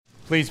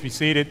Please be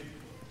seated.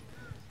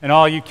 And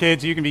all you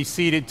kids, you can be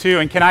seated too.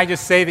 And can I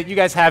just say that you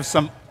guys have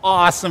some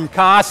awesome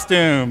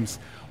costumes.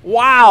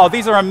 Wow,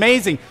 these are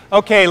amazing.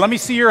 Okay, let me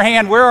see your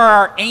hand. Where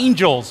are our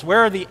angels?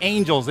 Where are the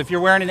angels? If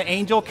you're wearing an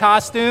angel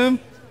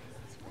costume,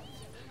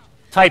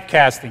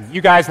 typecasting.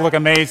 You guys look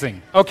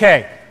amazing.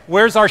 Okay,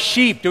 where's our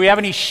sheep? Do we have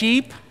any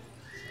sheep?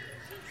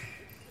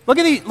 Look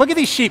at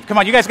these sheep. Come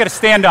on, you guys got to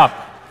stand up.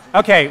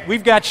 Okay,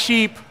 we've got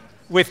sheep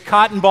with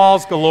cotton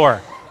balls galore.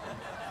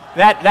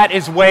 That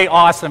is way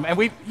awesome.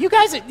 And you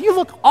guys, you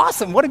look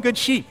awesome. What a good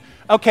sheep.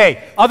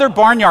 Okay, other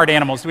barnyard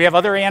animals. Do we have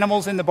other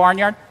animals in the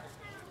barnyard?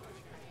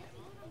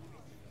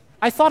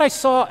 I thought I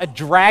saw a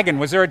dragon.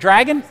 Was there a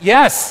dragon?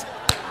 Yes.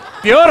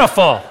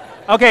 Beautiful.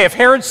 Okay, if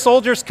Herod's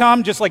soldiers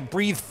come, just like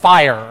breathe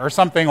fire or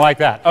something like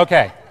that.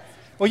 Okay.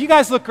 Well, you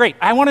guys look great.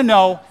 I want to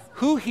know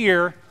who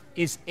here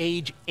is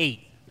age 8.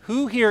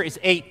 Who here is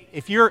 8?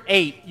 If you're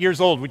 8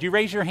 years old, would you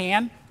raise your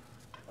hand?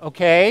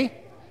 Okay.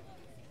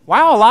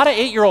 Wow, a lot of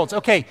 8-year-olds.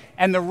 Okay,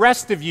 and the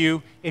rest of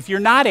you, if you're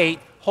not 8,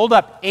 hold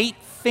up 8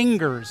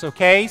 fingers,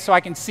 okay, so I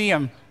can see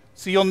them,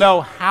 so you'll know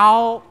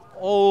how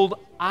old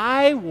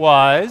I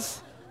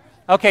was.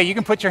 Okay, you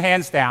can put your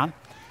hands down.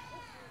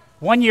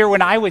 One year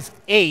when I was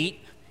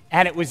 8,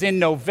 and it was in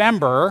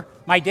November,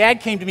 my dad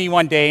came to me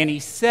one day and he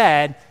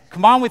said,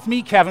 "Come on with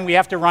me, Kevin, we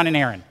have to run an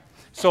errand."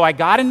 So I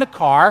got in the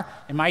car,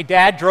 and my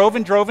dad drove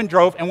and drove and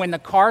drove, and when the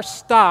car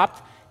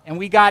stopped and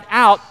we got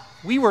out,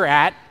 we were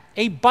at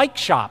a bike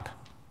shop.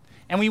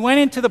 And we went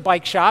into the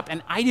bike shop,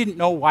 and I didn't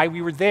know why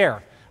we were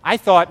there. I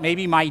thought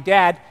maybe my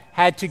dad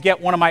had to get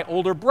one of my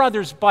older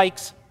brother's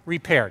bikes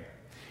repaired.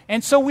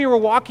 And so we were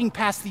walking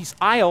past these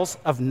aisles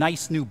of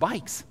nice new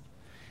bikes.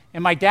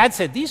 And my dad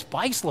said, "These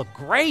bikes look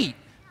great.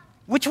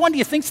 Which one do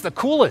you think's the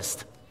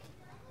coolest?"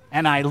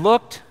 And I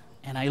looked,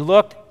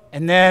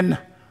 and then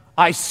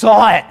I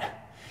saw it.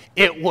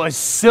 It was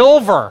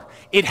silver.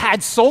 It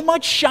had so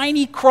much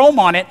shiny chrome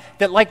on it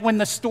that like when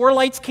the store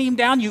lights came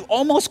down, you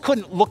almost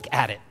couldn't look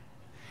at it.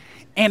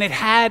 And it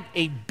had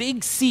a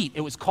big seat.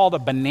 It was called a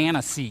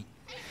banana seat.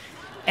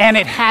 And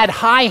it had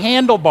high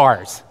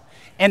handlebars.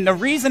 And the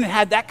reason it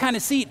had that kind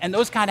of seat and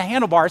those kind of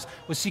handlebars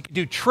was so you could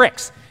do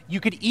tricks. You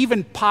could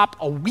even pop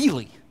a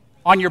wheelie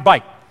on your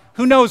bike.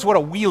 Who knows what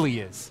a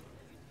wheelie is?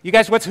 You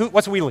guys, what's a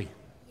wheelie?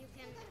 You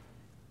can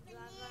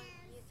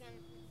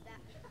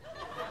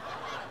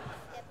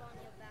flip on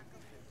your back.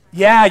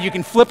 Yeah, you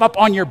can flip up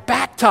on your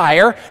back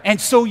tire,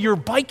 and so you're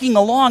biking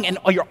along, and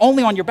you're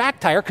only on your back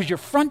tire because your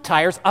front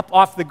tire's up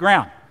off the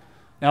ground.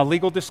 Now,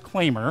 legal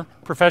disclaimer,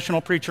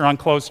 professional preacher on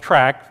closed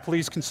track,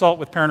 please consult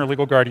with parent or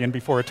legal guardian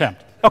before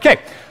attempt. Okay,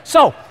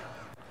 so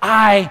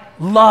I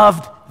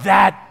loved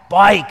that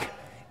bike,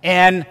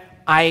 and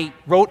I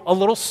wrote a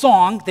little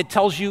song that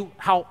tells you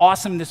how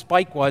awesome this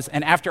bike was,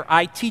 and after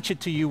I teach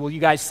it to you, will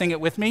you guys sing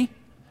it with me?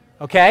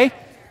 Okay?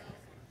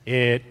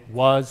 It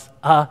was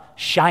a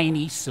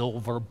shiny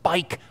silver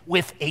bike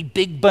with a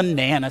big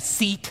banana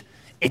seat.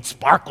 It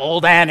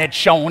sparkled and it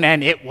shone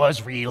and it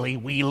was really,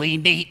 really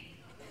neat.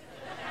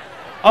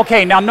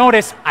 Okay, now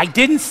notice, I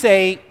didn't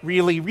say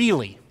really,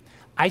 really.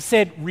 I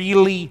said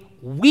really,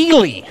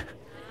 wheelie.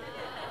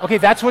 Okay,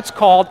 that's what's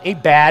called a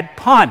bad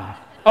pun.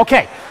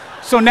 Okay,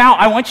 so now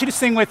I want you to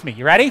sing with me.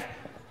 You ready?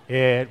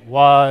 It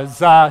was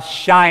a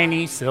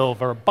shiny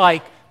silver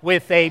bike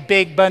with a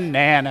big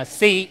banana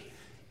seat.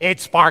 It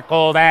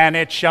sparkled and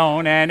it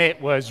shone and it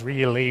was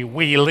really,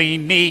 really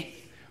neat.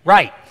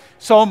 Right.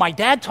 So my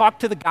dad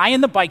talked to the guy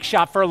in the bike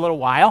shop for a little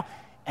while,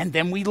 and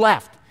then we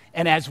left.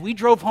 And as we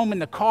drove home in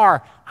the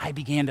car, I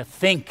began to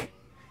think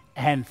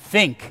and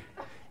think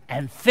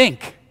and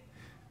think.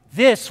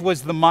 This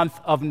was the month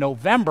of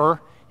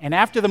November, and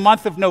after the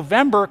month of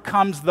November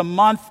comes the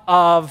month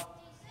of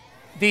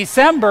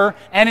December,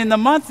 and in the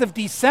month of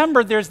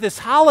December, there's this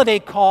holiday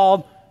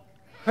called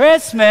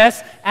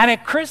Christmas, and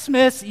at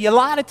Christmas, a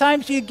lot of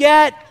times you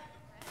get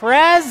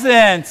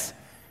presents.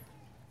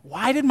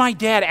 Why did my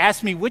dad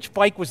ask me which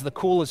bike was the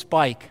coolest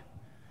bike?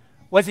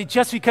 Was it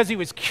just because he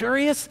was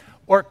curious?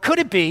 Or could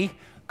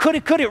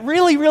it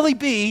really, really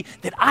be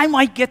that I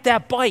might get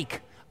that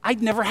bike?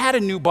 I'd never had a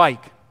new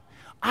bike.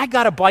 I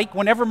got a bike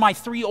whenever my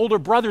 3 older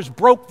brothers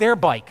broke their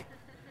bike,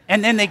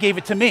 and then they gave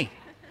it to me.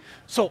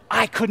 So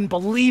I couldn't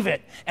believe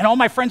it. And all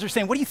my friends were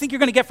saying, "What do you think you're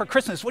going to get for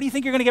Christmas? What do you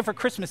think you're going to get for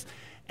Christmas?"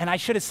 And I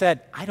should have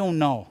said, "I don't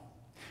know."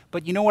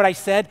 But you know what I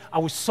said? I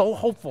was so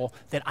hopeful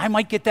that I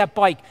might get that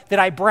bike that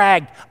I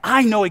bragged,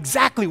 "I know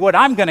exactly what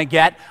I'm going to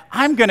get.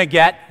 I'm going to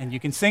get," and you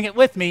can sing it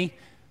with me,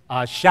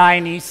 "a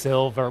shiny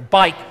silver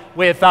bike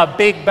with a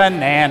big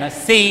banana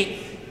seat.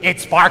 It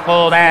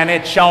sparkled and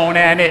it shone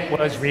and it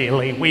was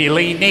really,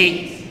 really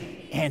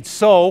neat." And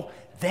so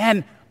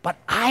then, but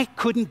I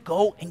couldn't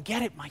go and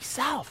get it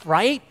myself,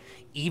 right?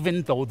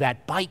 Even though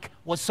that bike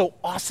was so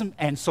awesome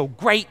and so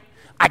great,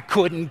 I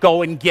couldn't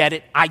go and get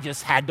it. I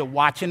just had to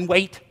watch and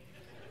wait.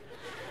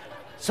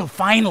 So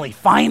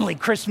finally,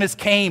 Christmas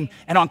came.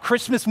 And on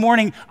Christmas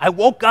morning, I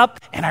woke up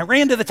and I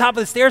ran to the top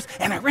of the stairs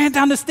and I ran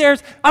down the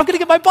stairs. I'm going to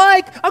get my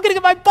bike. I'm going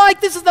to get my bike.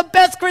 This is the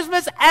best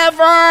Christmas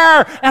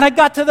ever. And I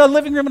got to the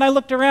living room and I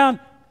looked around.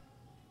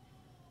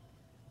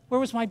 Where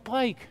was my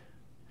bike?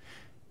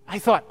 I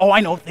thought, oh,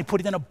 I know, they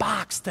put it in a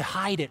box to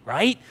hide it,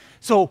 right?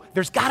 So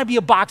there's got to be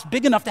a box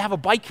big enough to have a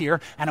bike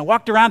here. And I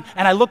walked around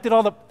and I looked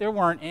at there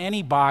weren't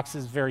any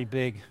boxes very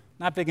big,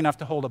 not big enough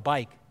to hold a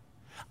bike.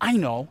 I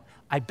know,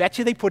 I bet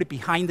you they put it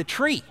behind the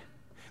tree,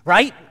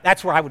 right?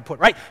 That's where I would put,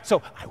 right?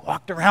 So I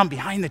walked around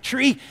behind the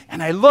tree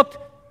and I looked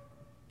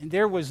and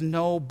there was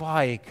no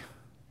bike.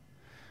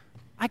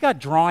 I got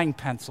drawing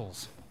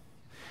pencils.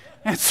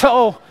 And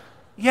so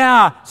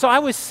I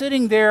was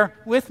sitting there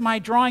with my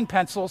drawing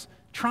pencils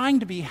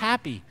trying to be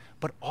happy,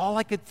 but all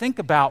I could think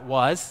about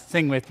was,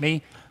 sing with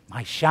me,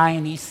 my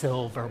shiny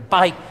silver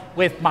bike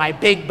with my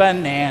big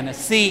banana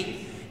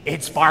seat.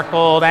 It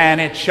sparkled and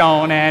it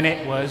shone and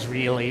it was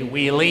really,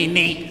 really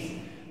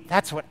neat.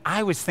 That's what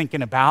I was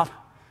thinking about.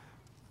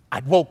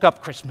 I'd woke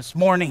up Christmas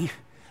morning,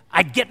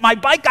 I'd get my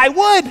bike, I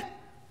would.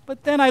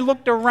 But then I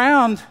looked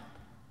around.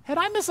 Had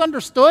I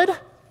misunderstood?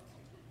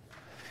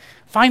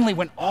 Finally,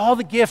 when all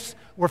the gifts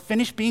were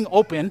finished being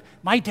opened,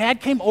 my dad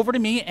came over to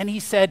me and he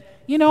said,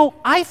 you know,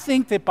 I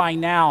think that by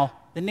now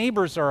the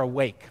neighbors are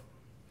awake.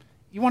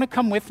 You want to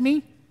come with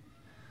me?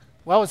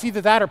 Well, it was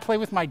either that or play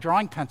with my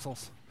drawing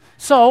pencils.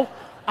 So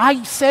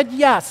I said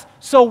yes.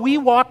 So we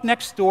walked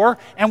next door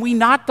and we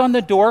knocked on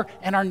the door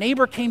and our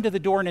neighbor came to the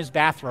door in his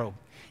bathrobe.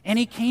 And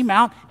he came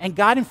out and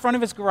got in front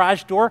of his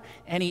garage door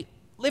and he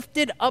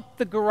lifted up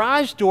the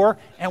garage door.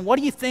 And what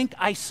do you think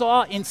I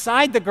saw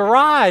inside the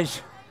garage?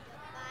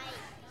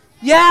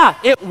 Yeah,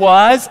 it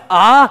was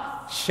a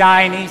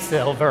shiny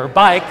silver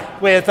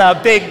bike with a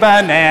big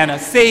banana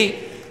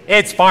seat.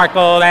 It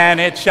sparkled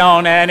and it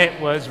shone and it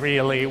was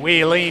really,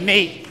 really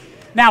neat.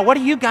 Now, what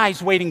are you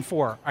guys waiting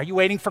for? Are you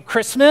waiting for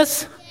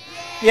Christmas?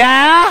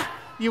 Yeah?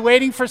 You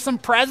waiting for some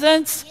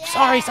presents?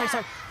 Sorry.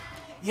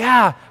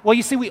 Yeah. Well,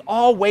 you see, we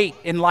all wait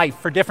in life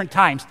for different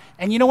times.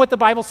 And you know what the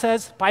Bible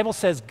says? The Bible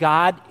says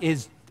God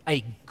is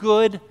a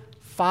good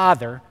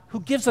Father who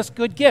gives us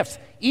good gifts,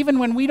 even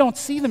when we don't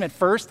see them at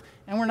first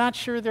and we're not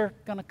sure they're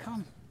going to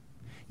come.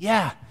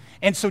 Yeah.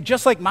 And so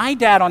just like my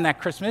dad on that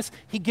Christmas,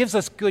 he gives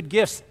us good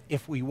gifts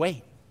if we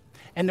wait.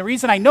 And the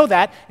reason I know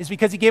that is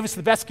because he gave us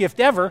the best gift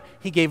ever.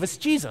 He gave us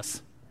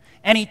Jesus.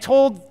 And he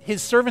told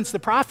his servants, the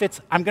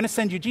prophets, I'm going to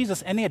send you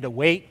Jesus. And they had to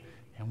wait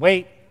and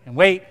wait and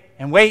wait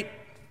and wait.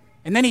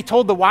 And then he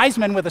told the wise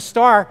men with a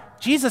star,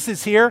 Jesus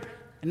is here.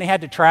 And they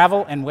had to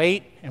travel and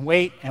wait and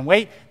wait and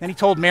wait. Then he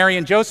told Mary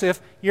and Joseph,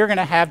 you're going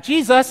to have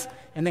Jesus.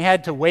 And they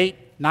had to wait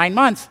 9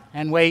 months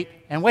and wait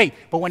and wait.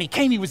 But when he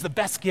came, he was the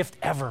best gift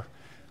ever.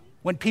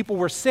 When people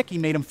were sick, he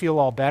made them feel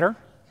all better.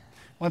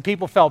 When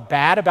people felt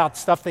bad about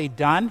stuff they'd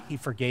done, he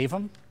forgave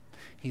them.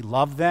 He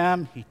loved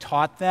them. He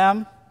taught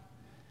them.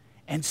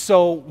 And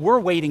so we're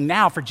waiting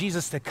now for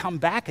Jesus to come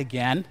back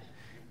again,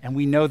 and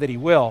we know that he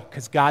will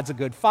because God's a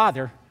good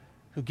Father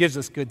who gives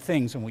us good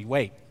things when we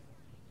wait.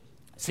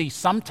 See,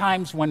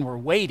 sometimes when we're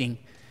waiting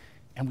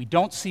and we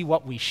don't see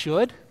what we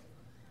should,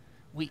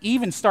 we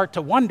even start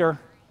to wonder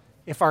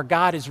if our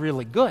God is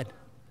really good.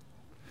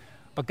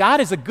 But God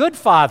is a good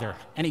Father,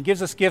 and he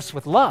gives us gifts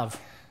with love.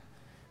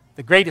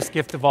 The greatest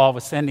gift of all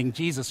was sending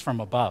Jesus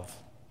from above.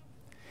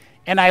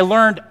 And I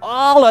learned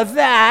all of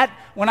that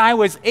when I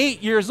was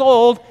 8 years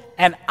old,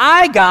 and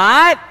I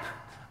got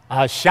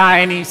a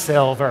shiny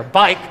silver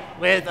bike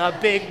with a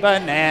big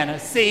banana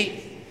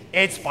seat.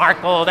 It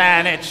sparkled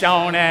and it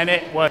shone, and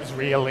it was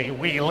really,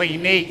 really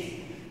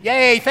neat.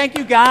 Yay, thank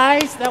you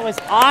guys. That was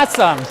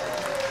awesome.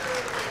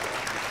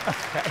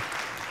 Okay.